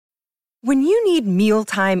When you need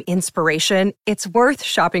mealtime inspiration, it's worth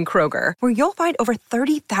shopping Kroger, where you'll find over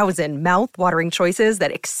 30,000 mouth-watering choices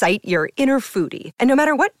that excite your inner foodie. And no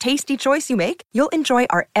matter what tasty choice you make, you'll enjoy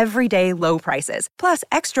our everyday low prices, plus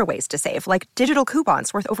extra ways to save, like digital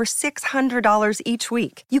coupons worth over $600 each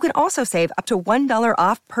week. You can also save up to $1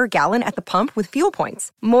 off per gallon at the pump with fuel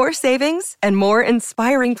points. More savings and more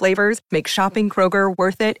inspiring flavors make shopping Kroger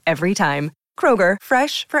worth it every time. Kroger,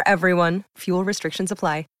 fresh for everyone. Fuel restrictions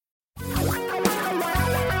apply.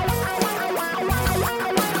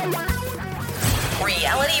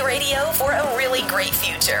 Reality radio for a really great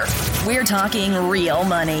future. We're talking real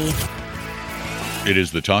money. It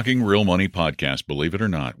is the Talking Real Money podcast. Believe it or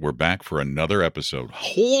not, we're back for another episode.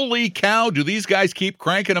 Holy cow, do these guys keep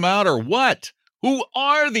cranking them out or what? Who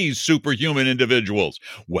are these superhuman individuals?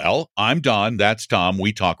 Well, I'm Don. That's Tom.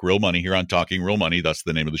 We talk real money here on Talking Real Money. That's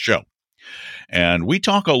the name of the show. And we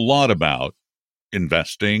talk a lot about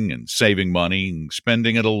investing and saving money and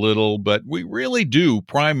spending it a little, but we really do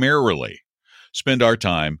primarily spend our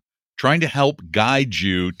time trying to help guide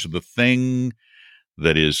you to the thing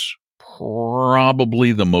that is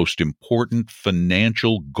probably the most important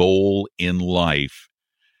financial goal in life.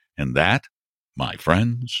 And that, my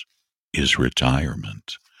friends, is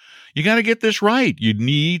retirement. You got to get this right. You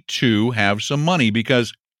need to have some money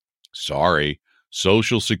because, sorry,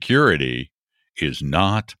 Social Security is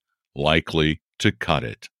not likely to cut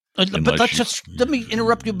it. But let me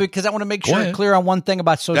interrupt you because I want to make sure I'm clear on one thing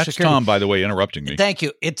about Social Security. That's Tom, by the way, interrupting me. Thank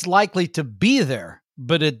you. It's likely to be there,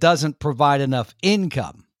 but it doesn't provide enough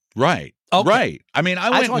income. Right. Okay. Right. I mean, I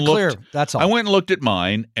went and looked. That's all. I went and looked at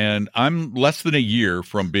mine, and I'm less than a year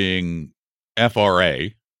from being FRA,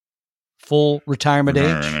 full retirement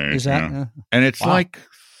age. Is that? Yeah. And it's like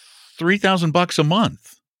 $3,000 a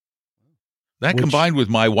month. That combined with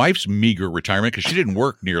my wife's meager retirement, because she didn't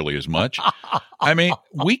work nearly as much. I mean,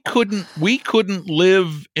 we couldn't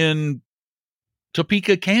live in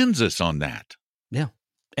Topeka, Kansas on that. Yeah.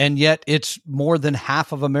 And yet it's more than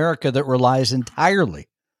half of America that relies entirely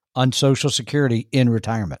on Social Security in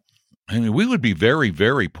retirement. I mean, we would be very,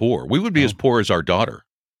 very poor. We would be as poor as our daughter.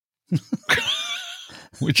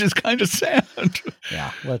 Which is kind of sad.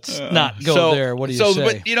 Yeah, let's not go there. What do you say?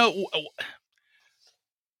 But, you know,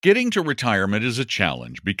 getting to retirement is a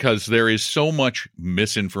challenge because there is so much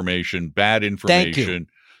misinformation, bad information,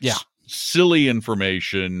 silly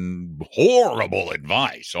information, horrible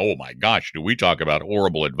advice. Oh my gosh, do we talk about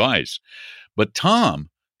horrible advice? But Tom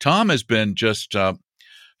has been just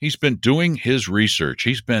he's been doing his research.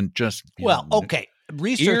 He's been just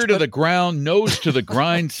research, ear to the ground, nose to the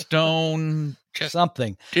grindstone, just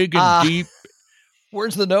something digging deep.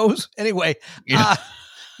 Where's the nose? Anyway,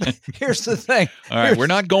 here's the thing. All right, we're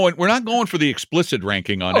not going for the explicit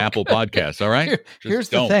ranking on Apple Podcasts. All right. Here's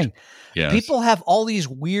the thing. Yes. People have all these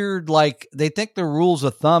weird, they think they're rules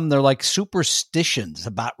of thumb. They're like superstitions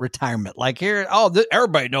about retirement. Like here,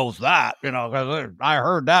 everybody knows that. You know, 'cause I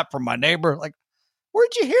heard that from my neighbor. Like,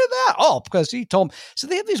 where'd you hear that? Oh, because he told me. So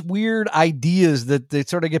they have these weird ideas that they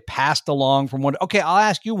sort of get passed along from one. Okay, I'll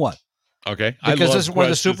ask you one. Okay. Because this is one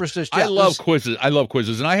of the superstitions. I love quizzes. I love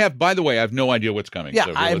quizzes. And by the way, I have no idea what's coming.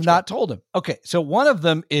 Yeah, I have not told him. Okay. So one of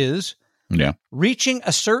them is reaching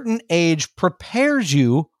a certain age prepares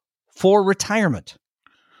you for retirement.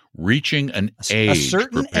 Reaching a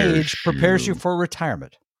certain age prepares you for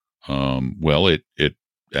retirement. Well, it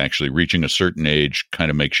actually reaching a certain age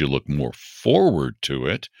kind of makes you look more forward to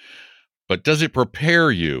it. But does it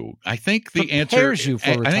prepare you? I think the answer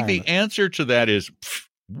to that is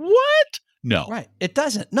what? No. Right. It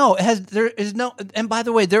doesn't. No, there is no, and by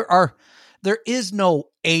the way, there is no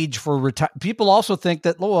age for retirement. People also think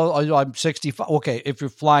that, I'm 65. Okay. If you're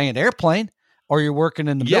flying an airplane or you're working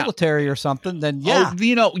in the military or something, then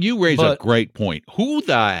you raise a great point. Who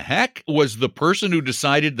the heck was the person who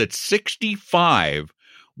decided that 65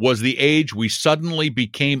 was the age we suddenly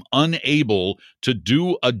became unable to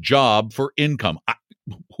do a job for income?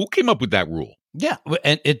 Who came up with that rule? Yeah.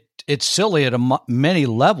 And it's silly at many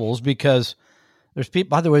levels because there's people,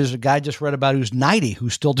 by the way, there's a guy I just read about who's 90,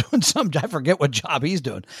 who's still doing I forget what job he's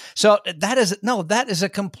doing. So that is a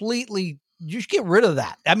completely, you should get rid of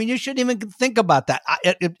that. I mean, you shouldn't even think about that.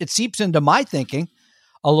 It seeps into my thinking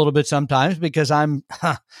a little bit sometimes because I'm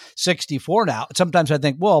 64 now. Sometimes I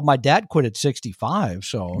think, well, my dad quit at 65.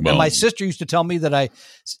 So, and my sister used to tell me that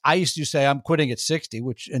I used to say I'm quitting at 60,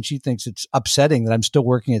 and she thinks it's upsetting that I'm still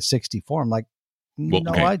working at 64. I'm like,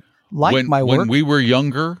 I like my work. When we were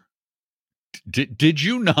younger, did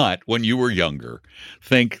you not, when you were younger,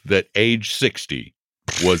 think that age 60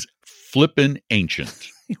 was flippin' ancient?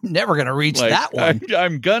 You're never going to reach that one.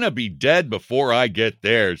 I'm going to be dead before I get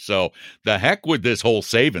there. So the heck with this whole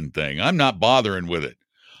saving thing. I'm not bothering with it.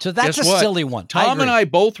 So that's a silly one. Tom and I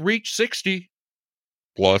both reached 60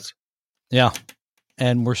 plus. Yeah.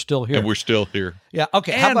 And we're still here. Yeah.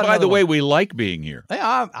 Okay. And by the way, we like being here.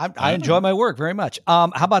 Yeah, I enjoy my work very much. How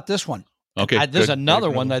about this one? Okay. There's another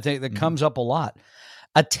one that I think that comes up a lot.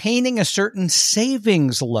 Attaining a certain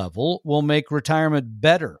savings level will make retirement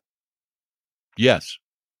better. Yes.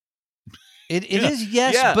 It is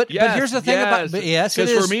yes, but here's the thing about yes,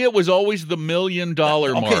 because for me it was always the $1 million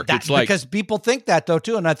mark. It's like because people think that though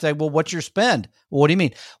too, and I'd say, well, what's your spend? Well, what do you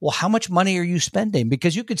mean? Well, how much money are you spending?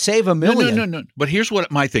 Because you could save $1 million. No. But here's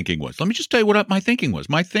what my thinking was. Let me just tell you what my thinking was.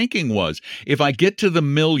 My thinking was if I get to the $1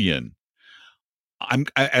 million,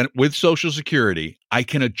 and with Social Security, I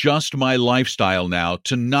can adjust my lifestyle now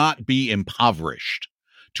to not be impoverished,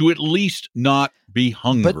 to at least not be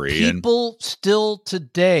hungry. But people still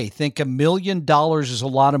today think $1 million is a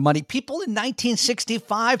lot of money. People in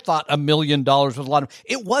 1965 thought $1 million was a lot of.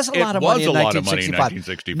 It was a lot of money in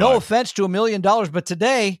 1965. No offense to $1 million, but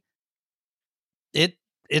today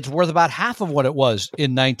it's worth about half of what it was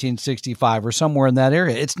in 1965 or somewhere in that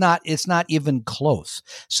area. It's not even close.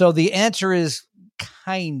 So the answer is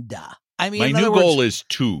kinda. I mean, my new goal is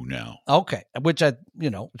 2 now. Okay, which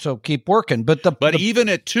so keep working. But even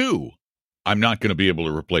at 2, I'm not going to be able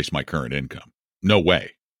to replace my current income. No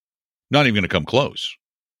way. Not even going to come close.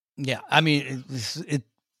 Yeah, I mean,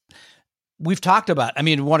 we've talked about. I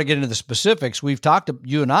mean, we want to get into the specifics. We've talked to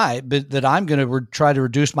you and I, but that I'm going to try to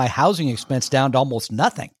reduce my housing expense down to almost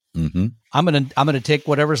nothing. Mm-hmm. I'm going to take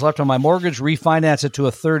whatever's left on my mortgage, refinance it to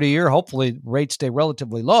a 30-year. Hopefully, rates stay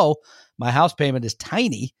relatively low. My house payment is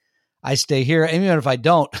tiny. I stay here. Even if I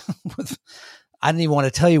don't, I don't even want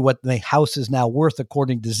to tell you what the house is now worth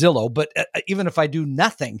according to Zillow. But even if I do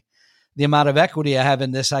nothing, the amount of equity I have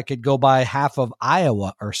in this, I could go buy half of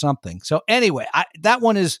Iowa or something. So anyway, that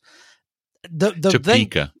one is the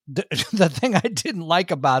Topeka. The thing I didn't like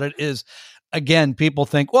about it is, again, people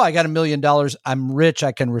think, well, I got $1 million. I'm rich.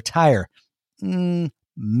 I can retire.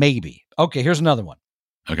 Maybe. Okay, here's another one.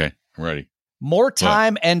 Okay, I'm ready. More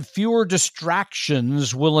time and fewer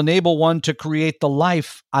distractions will enable one to create the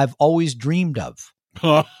life I've always dreamed of.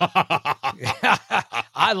 I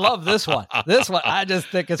love this one. This one, I just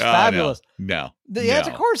think it's fabulous. No. The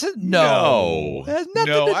answer, of course, is no. It has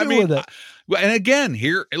nothing to do with it. And again,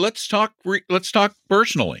 here, let's talk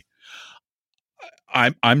personally.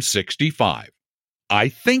 I'm 65. I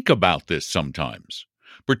think about this sometimes,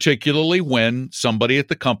 particularly when somebody at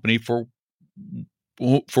the company for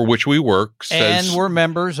which we work says, and we're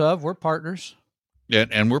members of, we're partners.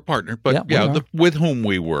 And we're partners, but with whom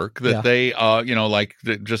we work, that they,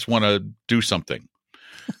 they just want to do something,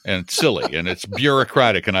 and it's silly and it's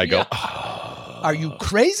bureaucratic, and I go, are you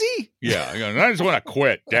crazy? Yeah, I just want to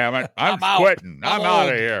quit. Damn it, I'm quitting. I'm out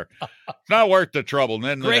of here. It's not worth the trouble. And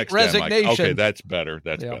then the next resignation. day, I'm like, okay, that's better.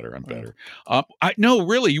 That's better. I'm better. No,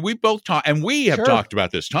 really, we both talk, and we have talked about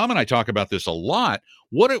this. Tom and I talk about this a lot.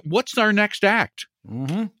 What's our next act?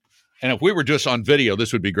 Mm-hmm. And if we were just on video,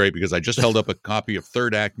 this would be great because I just held up a copy of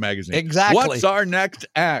Third Act magazine. Exactly. What's our next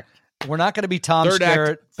act? We're not going to be Tom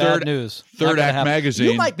Skerritt. Bad news. Third Act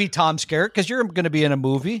magazine. You might be Tom Skerritt because you're going to be in a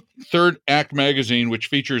movie. Third Act magazine, which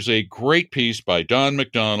features a great piece by Don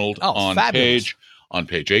McDonald on page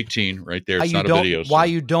 18, right there. It's not a video. Why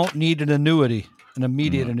you don't need an annuity, an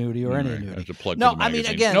immediate annuity, or any annuity. That's a plug to the magazine. I mean,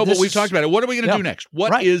 again, but we've talked about it. What are we going to do next?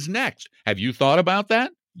 What is next? Have you thought about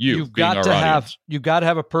that? You've got to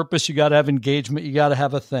have a purpose. You got to have engagement. You got to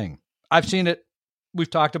have a thing. I've seen it. We've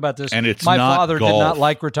talked about this. And it's my not father golf. did not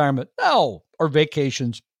like retirement. No, or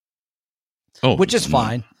vacations. Which is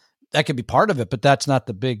fine. That could be part of it, but that's not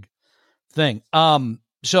the big thing.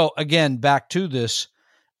 So again, back to this.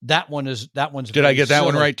 That one's. Did I get that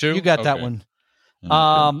one right too? You got that one.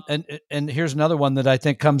 And here's another one that I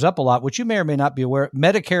think comes up a lot, which you may or may not be aware.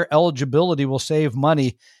 Medicare eligibility will save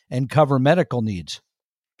money and cover medical needs.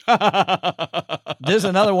 There's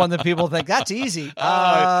another one that people think that's easy.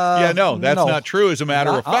 That's not true. As a matter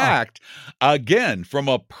of fact, again, from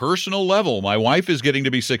a personal level, my wife is getting to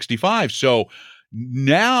be 65. So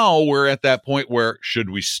now we're at that point where should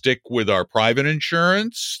we stick with our private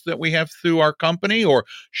insurance that we have through our company, or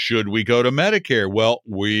should we go to Medicare? Well,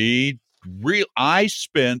 I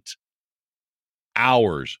spent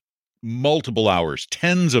hours, multiple hours,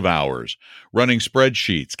 tens of hours running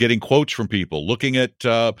spreadsheets, getting quotes from people, looking at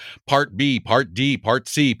part B, part D, part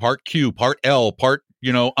C, part Q, part L, part,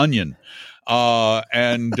 onion.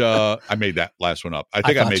 And I made that last one up. I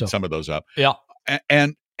think I made some of those up. Yeah.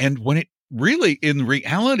 And when it really, in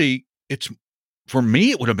reality, for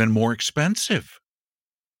me, it would have been more expensive.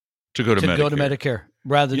 to go to Medicare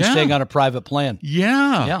rather than staying on a private plan.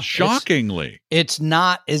 Yeah. Shockingly. It's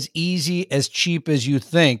not as easy, as cheap as you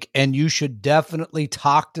think, and you should definitely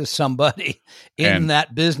talk to somebody in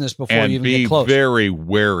that business before you even get close. And be very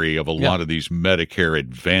wary of a lot of these Medicare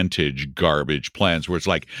Advantage garbage plans where it's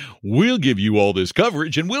like, we'll give you all this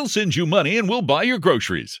coverage and we'll send you money and we'll buy your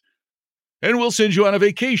groceries and we'll send you on a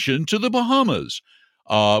vacation to the Bahamas.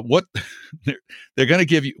 What they're going to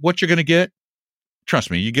give you, what you're going to get,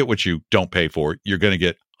 trust me, you get what you don't pay for. You're going to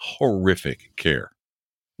get horrific care.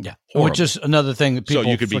 Yeah. Horrible. Which is another thing that people So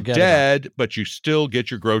you could be dead, but you still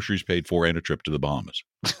get your groceries paid for and a trip to the Bahamas.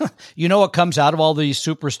 You know what comes out of all these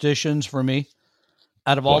superstitions for me?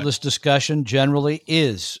 Out of all this discussion generally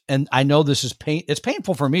is, and I know this is it's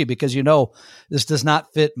painful for me because, this does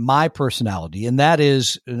not fit my personality. And that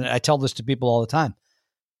is, and I tell this to people all the time,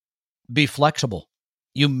 be flexible.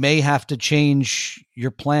 You may have to change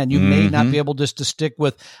your plan. You may not be able just to stick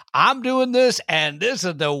with, I'm doing this and this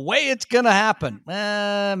is the way it's going to happen.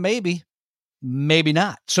 Maybe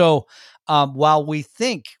not. So while we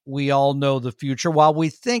think we all know the future, while we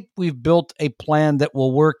think we've built a plan that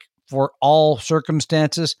will work for all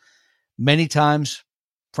circumstances, many times,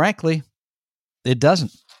 frankly, it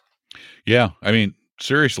doesn't. Yeah. I mean,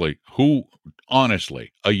 seriously,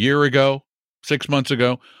 honestly, a year ago, 6 months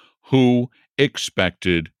ago, who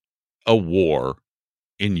expected a war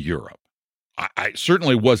in Europe? I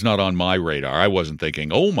certainly was not on my radar. I wasn't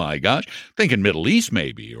thinking, oh my gosh, thinking Middle East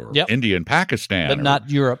maybe, or India and Pakistan. But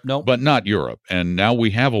not Europe, no. But not Europe. And now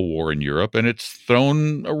we have a war in Europe, and it's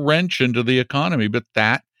thrown a wrench into the economy, but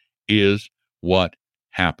that is what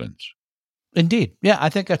happens. Indeed. Yeah, I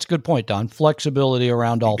think that's a good point, Don. Flexibility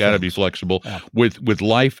around all things. Got to be flexible with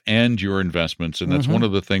life and your investments, and that's one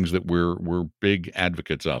of the things that we're big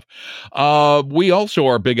advocates of. We also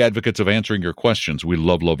are big advocates of answering your questions. We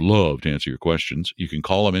love to answer your questions. You can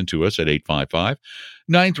call them into us at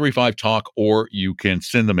 855-935-TALK, or you can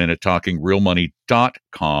send them in at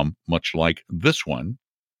talkingrealmoney.com, much like this one.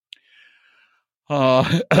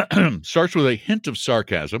 Starts with a hint of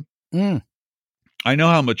sarcasm. I know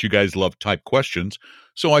how much you guys love type questions,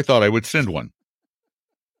 so I thought I would send one.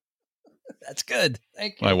 That's good.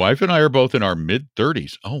 Thank you. My wife and I are both in our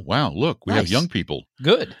mid-30s. Oh, wow. Look, we have young people.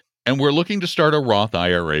 Good. And we're looking to start a Roth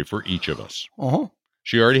IRA for each of us.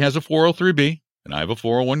 She already has a 403B, and I have a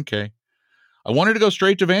 401k. I wanted to go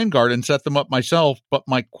straight to Vanguard and set them up myself, but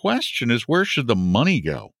my question is, where should the money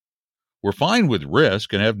go? We're fine with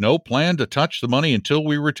risk and have no plan to touch the money until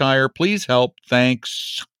we retire. Please help.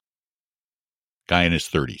 Thanks. Guy in his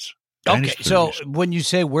 30s. Okay, so when you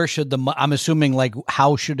say where should I'm assuming like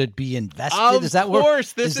how should it be invested? Of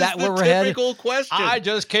course, this is the typical question. I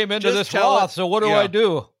just came into this Roth, so what do I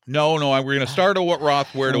do? No, we're going to start a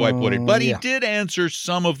Roth. Where do I put it? But he did answer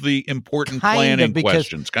some of the important planning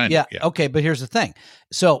questions. Yeah, okay, but here's the thing.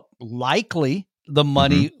 So likely the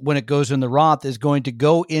money when it goes in the Roth is going to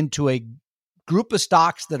go into a group of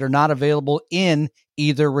stocks that are not available in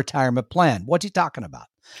either retirement plan. What's he talking about?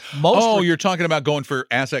 You're talking about going for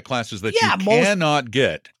asset classes that you cannot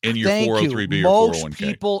get in your 403B or 401k. Most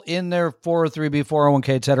people in their 403B, 401k,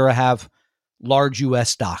 et cetera, have large U.S.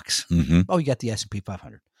 stocks. Oh, you got the S&P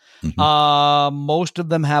 500. Most of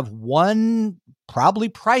them have one probably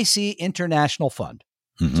pricey international fund.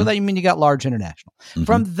 So that you got large international.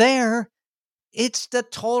 From there, it's the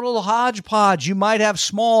total hodgepodge. You might have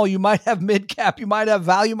small, you might have mid cap, you might have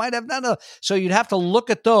value, you might have none of. So you'd have to look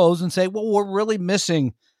at those and say, well, we're really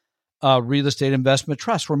missing real estate investment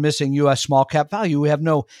trust. We're missing U.S. small cap value. We have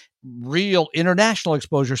no real international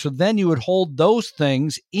exposure. So then you would hold those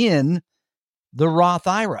things in the Roth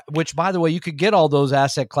IRA, which, by the way, you could get all those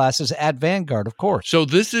asset classes at Vanguard, of course. So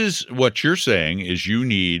this is what you're saying is you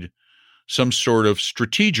need some sort of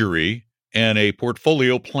strategery and a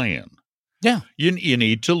portfolio plan. Yeah. You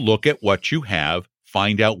need to look at what you have,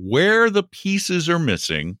 find out where the pieces are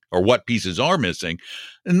missing or what pieces are missing,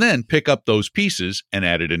 and then pick up those pieces and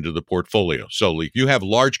add it into the portfolio. So if you have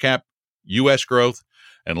large cap U.S. growth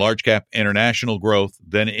and large cap international growth,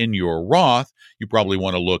 then in your Roth, you probably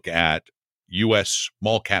want to look at U.S.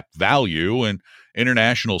 small cap value and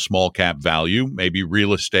international small cap value, maybe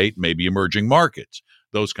real estate, maybe emerging markets,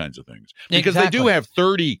 those kinds of things. Because they do have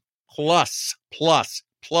 30 plus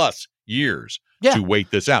years to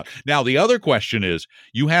wait this out. Now, the other question is,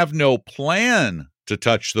 you have no plan to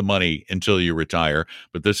touch the money until you retire,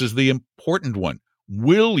 but this is the important one.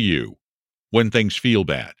 Will you when things feel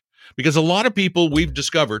bad? Because a lot of people we've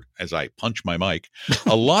discovered, as I punch my mic,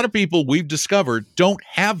 a lot of people we've discovered don't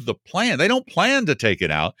have the plan. They don't plan to take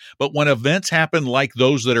it out, but when events happen like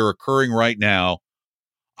those that are occurring right now,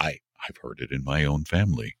 I've heard it in my own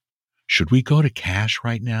family. should we go to cash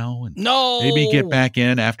right now and No. maybe get back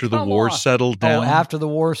in after the war settled down? Oh, after the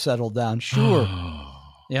war settled down. Sure.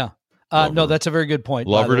 Yeah. No, that's a very good point.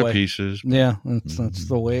 Love her by the to way. pieces. Yeah, that's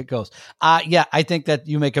the way it goes. Yeah, I think that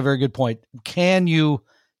you make a very good point. Can you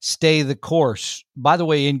stay the course, by the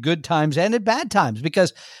way, in good times and in bad times?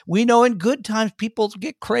 Because we know in good times, people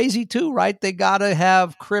get crazy too, right? They got to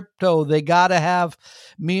have crypto. They got to have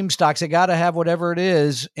meme stocks. They got to have whatever it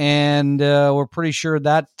is. And we're pretty sure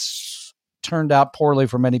that's turned out poorly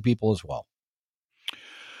for many people as well.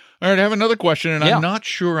 All right, I have another question, and Yeah. I'm not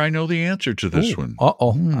sure I know the answer to this one.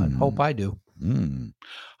 Uh-oh. I hope I do.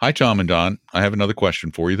 Hi, Tom and Don. I have another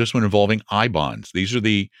question for you. This one involving I-bonds. These are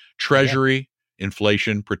the Treasury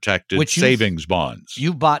inflation-protected Which savings bonds.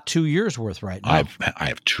 You bought 2 years worth right now. I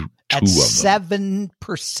have two at of them. 7%,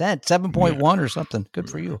 7.1 or something. Good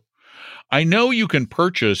for you. I know you can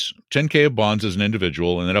purchase $10K of bonds as an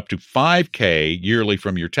individual and then up to $5K yearly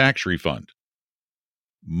from your tax refund.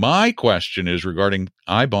 My question is regarding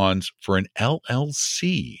I-bonds for an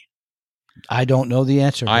LLC. I don't know the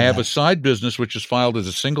answer. I have a side business which is filed as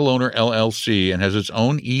a single owner LLC and has its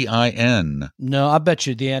own EIN. No, I bet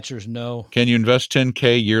you the answer is no. Can you invest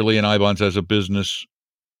 $10K yearly in I-bonds as a business,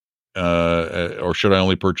 or should I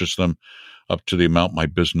only purchase them up to the amount my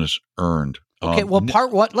business earned? Okay, well,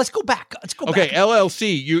 part one. Let's go back. Okay,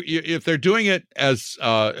 LLC. You if they're doing it as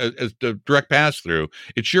the direct pass through,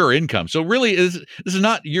 it's your income. So really, this is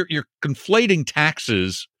not you're conflating tax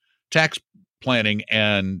planning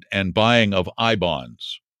and buying of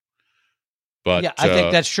I-bonds. But yeah, I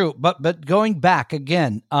think that's true. But going back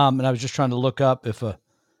again, and I was just trying to look up if a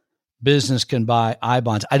business can buy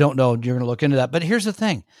I-bonds. I don't know. You're going to look into that. But here's the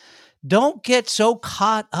thing. Don't get so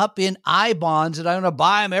caught up in I-bonds that I'm going to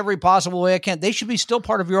buy them every possible way I can. They should be still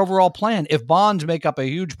part of your overall plan. If bonds make up a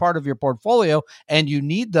huge part of your portfolio and you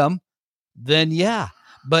need them, then yeah.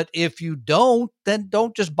 But if you don't, then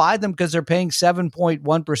don't just buy them because they're paying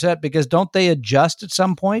 7.1%, because don't they adjust at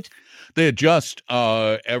some point? They adjust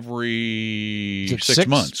every 6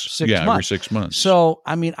 months. 6 months. Every 6 months. So,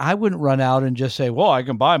 I mean, I wouldn't run out and just say, well, I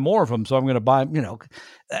can buy more of them, so I'm going to buy,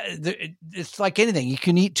 it's like anything. You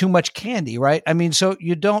can eat too much candy, right? I mean, so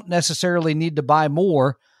you don't necessarily need to buy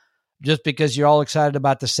more just because you're all excited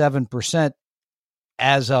about the 7%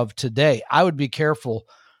 as of today. I would be careful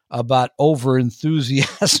about over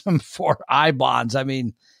enthusiasm for I-bonds. I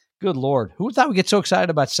mean, good Lord, who thought we get so excited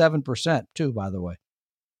about 7% too, by the way?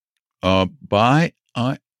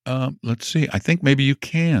 Let's see. I think maybe you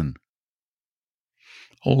can.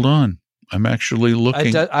 Hold on. I'm actually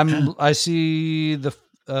looking. I see the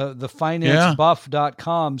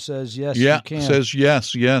financebuff.com says yes, you can. Yeah,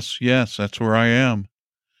 says yes. That's where I am.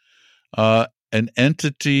 An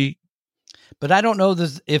entity. But I don't know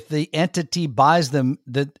if the entity buys them,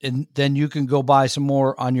 then you can go buy some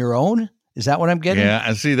more on your own. Is that what I'm getting? Yeah,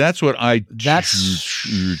 and see, that's what that's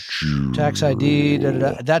tax ID.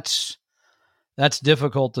 That's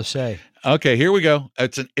difficult to say. Okay, here we go.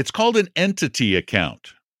 It's called an entity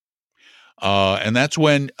account, and that's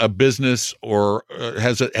when a business or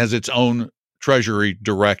has its own Treasury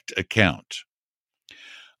Direct account.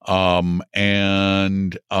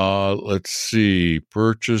 Let's see,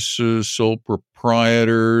 purchases, sole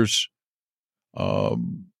proprietors,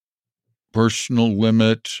 personal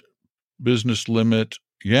limit, business limit.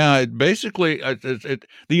 Yeah, it basically,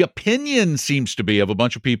 the opinion seems to be of a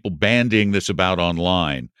bunch of people bandying this about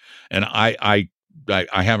online. And I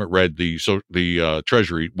haven't read the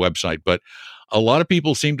Treasury website, but a lot of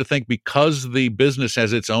people seem to think because the business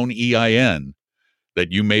has its own EIN, that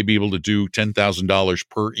you may be able to do $10,000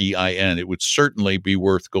 per EIN. It would certainly be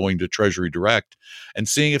worth going to Treasury Direct and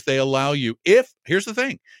seeing if they allow you. Here's the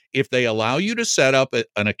thing: if they allow you to set up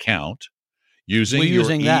an account using your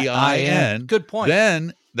EIN, good point.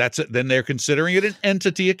 Then that's it. Then they're considering it an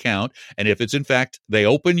entity account, and if it's in fact they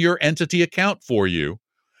open your entity account for you,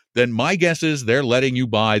 then my guess is they're letting you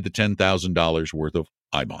buy the $10,000 worth of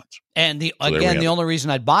I-bonds. And the only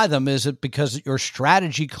reason I'd buy them is because your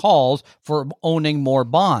strategy calls for owning more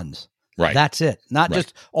bonds. Right. That's it. Not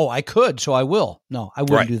just, I could, so I will. No, I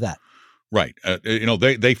wouldn't do that. Right.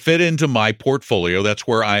 They fit into my portfolio. That's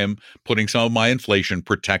where I am putting some of my inflation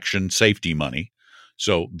protection safety money.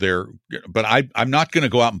 So but I'm not going to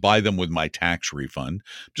go out and buy them with my tax refund.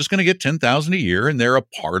 I'm just going to get $10,000 a year, and they're a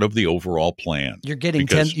part of the overall plan. You're getting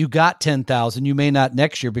you got $10,000. You may not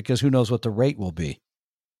next year because who knows what the rate will be.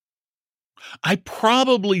 I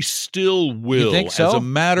probably still will. You think so? As a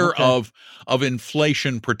matter of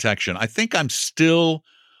inflation protection. I think I'm still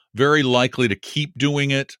very likely to keep doing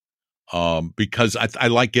it because I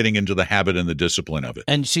like getting into the habit and the discipline of it.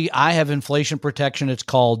 And see, I have inflation protection. It's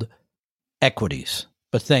called equities.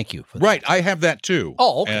 But thank you for that. Right. I have that too.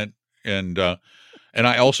 Oh, okay. And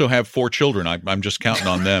I also have 4 children. I'm just counting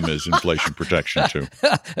on them as inflation protection too.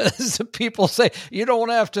 Some people say you don't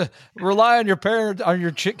want to have to rely on your parents, on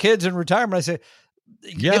your kids in retirement. I say,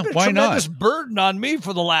 Yeah, been why a tremendous not? burden on me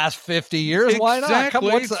for the last 50 years. Why not? Come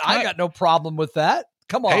on, I got no problem with that.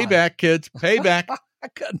 Come on. Payback, kids. Payback. I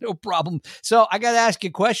got no problem. So I got to ask you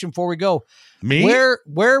a question before we go. Me?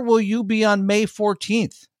 Where will you be on May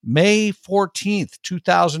 14th? May 14th,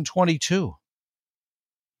 2022.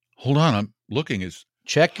 Hold on. I'm looking.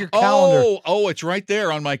 Check your calendar. Oh, it's right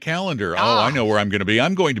there on my calendar. Oh, I know where I'm going to be.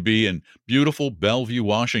 I'm going to be in beautiful Bellevue,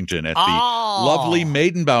 Washington at the lovely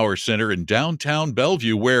Maidenbauer Center in downtown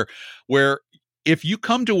Bellevue, where if you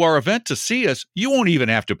come to our event to see us, you won't even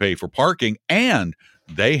have to pay for parking, and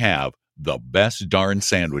they have the best darn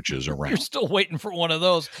sandwiches around. You're still waiting for one of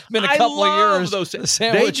those. Been a couple of years. Those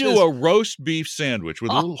they do a roast beef sandwich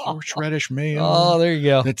with a little horseradish mayo. Oh, there you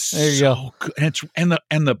go. That's there you so good. And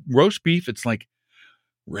the roast beef, it's like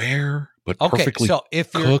rare but perfectly so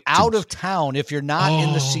if you're cooked out of town, if you're not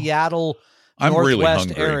in the Seattle I'm Northwest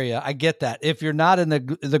really hungry. area, I get that. If you're not in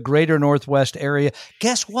the greater Northwest area,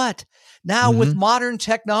 guess what? Now with modern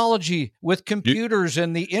technology, with computers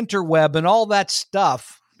and the interweb and all that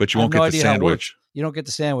stuff, but you won't get the sandwich. You don't get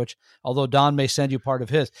the sandwich, although Don may send you part of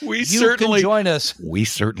his. You can join us. We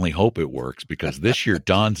certainly hope it works because this year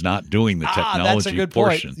Don's not doing the technology that's a good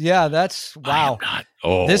portion. Point. Yeah, that's wow.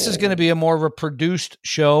 This is going to be a more of a produced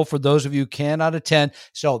show for those of you who cannot attend.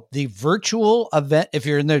 So the virtual event, if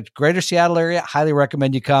you're in the greater Seattle area, highly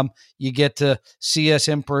recommend you come. You get to see us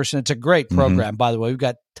in person. It's a great program, by the way. We've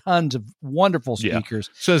got tons of wonderful speakers.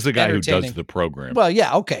 Says the guy who does the program. Well,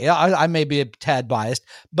 yeah, okay. I may be a tad biased,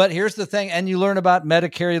 but here's the thing. And you learn about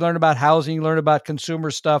Medicare, you learn about housing, you learn about consumer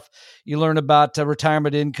stuff, you learn about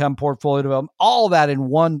retirement income, portfolio development, all that in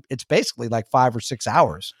one. It's basically like 5 or 6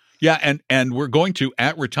 hours. Yeah, and we're going to,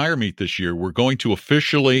 at Retire Meet this year, we're going to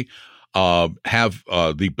officially have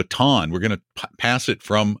the baton. We're going to pass it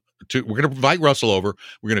we're going to invite Russell over.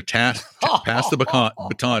 We're going to pass the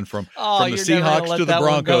baton from the Seahawks to the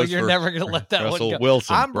Broncos. You're never going to let that Russell one go.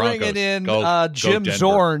 Wilson, I'm Broncos. bringing in Jim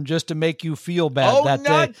Zorn just to make you feel bad that day.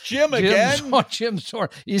 Not Jim again. Jim Zorn.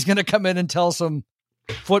 He's going to come in and tell some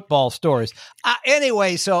football stories.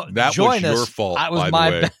 Anyway, so that join was us. your fault, That was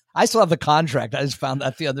by the way. I still have the contract. I just found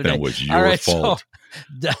that the other day. That was your fault.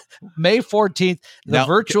 So, May 14th, the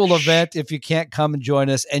virtual event, if you can't come and join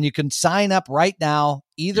us, and you can sign up right now,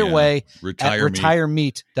 either way, at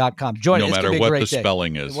retiremeet.com. Join no us. matter what the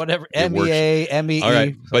spelling is. Whatever, MEA, MEE. All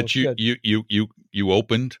right, so but you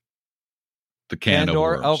opened the can of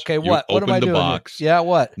worms. Okay, what? What am I doing? Box. Here? Yeah,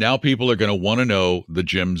 what? Now people are going to want to know the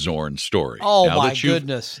Jim Zorn story. Oh, my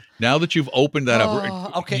goodness. Now that you've opened that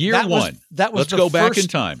up. Okay, year that one. That was Let's go back in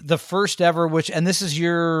time. The first ever, and this is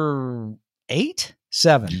your 8?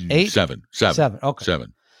 7. 8? 7. Okay.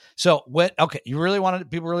 7. So people really want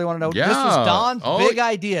to know. Yeah. This was Don's big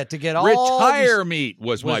idea to get all Retire Meet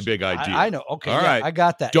was my big idea. I know. Okay. All right. I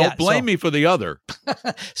got that. Don't blame me for the other.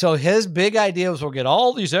 So his big idea was we'll get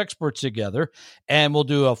all these experts together and we'll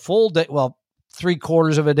do a full day. Well,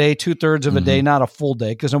 3/4 of a day, 2/3 of a day, not a full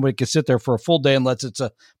day, because nobody can sit there for a full day unless it's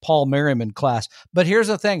a Paul Merriman class. But here's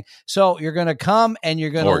the thing. So you're going to come and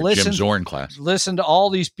you're going to listen. Jim Zorn class. Listen to all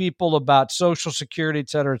these people about Social Security, et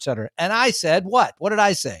cetera, et cetera. And I said, what? What did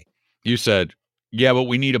I say? You said, yeah, but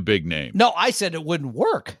we need a big name. No, I said it wouldn't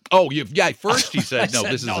work. Oh, first he said,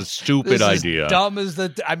 this is a stupid idea. Dumb as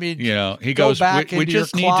he goes, we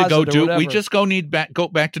just need to go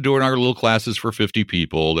back to doing our little classes for 50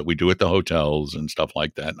 people that we do at the hotels and stuff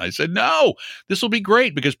like that. And I said, no, this will be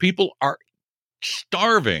great because people are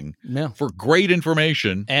starving for great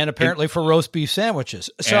information. And apparently for roast beef sandwiches.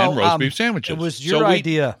 Beef sandwiches. It was your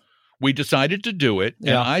idea. We decided to do it.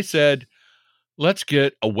 And I said, let's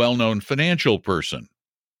get a well-known financial person.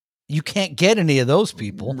 You can't get any of those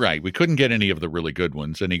people. Right. We couldn't get any of the really good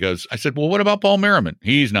ones. And I said, well, what about Paul Merriman?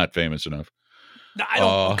 He's not famous enough. No, I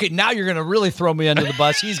don't. Okay, now you're going to really throw me under the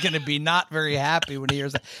bus. He's going to be not very happy when he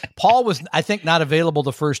hears that. Paul was, I think, not available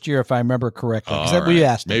the first year, if I remember correctly. Is that what you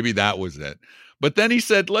asked him? Maybe that was it. But then he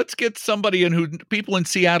said, let's get somebody in who people in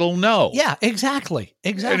Seattle know. Yeah, exactly.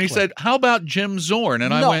 And he said, how about Jim Zorn?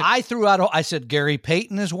 And I threw out, I said, Gary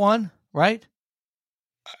Payton is one, right?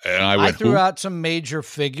 And I threw out some major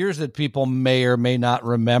figures that people may or may not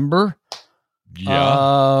remember.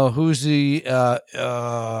 Yeah. Who's the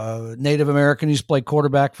Native American who's played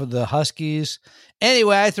quarterback for the Huskies?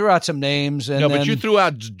 Anyway, I threw out some names. But you threw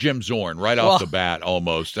out Jim Zorn right off the bat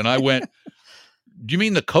almost. And I went, do you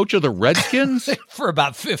mean the coach of the Redskins? For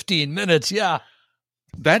about 15 minutes, yeah.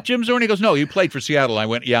 That Jim Zorn? He goes, no, he played for Seattle. I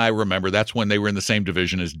went, yeah, I remember. That's when they were in the same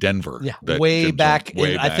division as Denver. Yeah, That way Jim back. Zorn,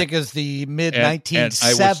 way I back. think it's the mid And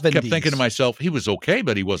 1970s. I kept thinking to myself, he was okay,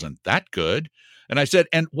 but he wasn't that good. And I said,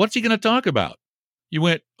 and what's he going to talk about? You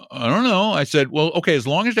went, I don't know. I said, well, okay, as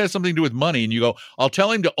long as it has something to do with money. And you go, I'll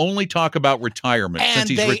tell him to only talk about retirement since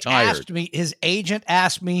he's retired. Asked me, his agent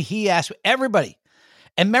asked me, he asked everybody.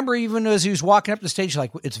 And remember, even as he was walking up the stage,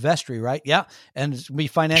 like, it's vestry, right? Yeah. And it's going to be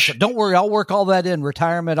financial. Don't worry, I'll work all that in,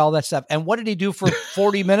 retirement, all that stuff. And what did he do for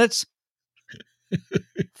 40 minutes?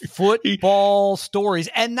 Football stories,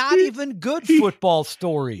 and not even good football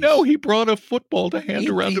stories. No, he brought a football to hand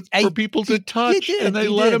around for people to touch, and they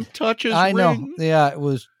let him touch his ring. Know. Yeah, it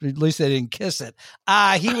was, at least they didn't kiss it.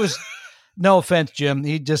 He was, no offense, Jim,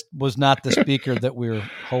 he just was not the speaker that we were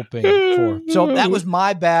hoping for. So that was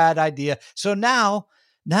my bad idea. So now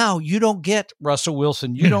you don't get Russell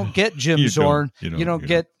Wilson. You don't get Jim Zorn. You don't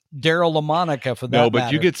get Daryl LaMonica for that No, but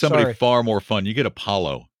matter. you get somebody far more fun. You get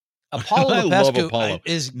Apollo. Apollo I love Lupescu Apollo.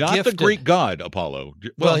 is not gifted. the Greek god Apollo.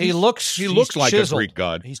 Well, he looks like chiseled. a Greek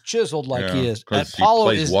god. He's chiseled like Yeah, he is. 'cause he Apollo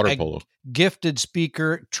plays is water a polo. gifted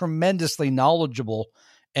speaker, tremendously knowledgeable,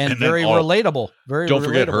 and And then, very relatable. Very Don't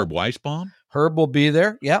forget relatable. Herb Weisbaum. Herb will be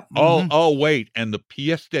there. Yep. Oh, wait. And the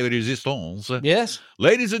pièce de résistance. Yes.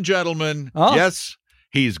 Ladies and gentlemen, Oh. yes,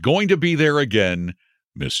 he's going to be there again,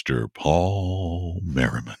 Mr. Paul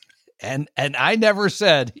Merriman. And I never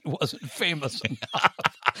said he wasn't famous enough.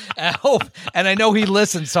 I hope, and I know he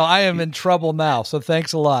listened, so I am in trouble now. So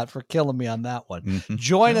thanks a lot for killing me on that one. Mm-hmm.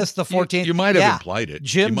 Join us the 14th. You might have implied it.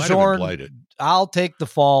 Jim you might Zorn, have implied it. I'll take the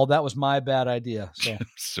fall. That was my bad idea. So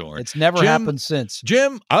Zorn. it's never happened since.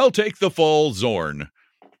 Jim, I'll take the fall, Zorn.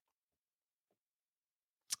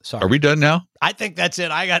 Sorry. Are we done now? I think that's it.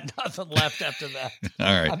 I got nothing left after that.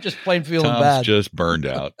 All right. I'm just plain feeling Tom's bad. just burned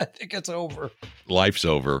out. I think it's over. Life's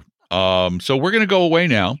over. So we're going to go away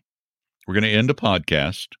now. We're going to end the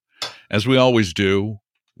podcast, as we always do,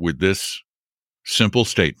 with this simple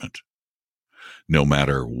statement. No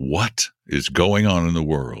matter what is going on in the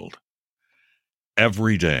world,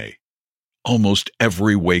 every day, almost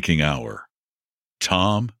every waking hour,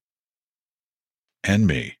 Tom and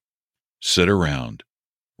me sit around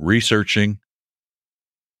researching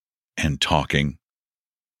and talking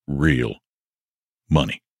real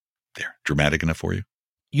money. There, dramatic enough for you?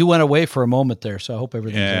 You went away for a moment there, so I hope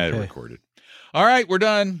everything's Yeah, okay. recorded. All right, we're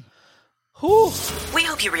done. Whew. We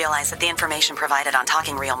hope you realize that the information provided on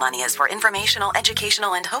Talking Real Money is for informational,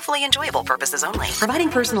 educational, and hopefully enjoyable purposes only. Providing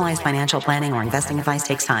personalized financial planning or investing advice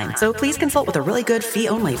takes time, so please consult with a really good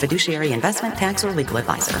fee-only fiduciary investment, tax, or legal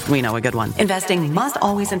advisor. We know a good one. Investing must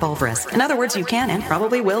always involve risk. In other words, you can and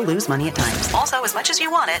probably will lose money at times. Also, as much as you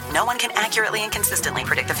want it, no one can accurately and consistently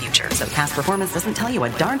predict the future, so past performance doesn't tell you a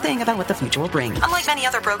darn thing about what the future will bring. Unlike many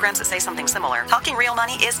other programs that say something similar, Talking Real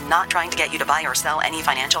Money is not trying to get you to buy or sell any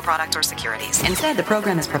financial products or securities. Instead, the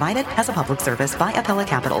program is provided as a public service by Apella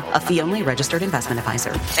Capital, a fee-only registered investment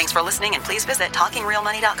advisor. Thanks for listening, and please visit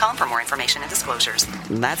TalkingRealMoney.com for more information and disclosures.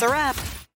 That's a wrap.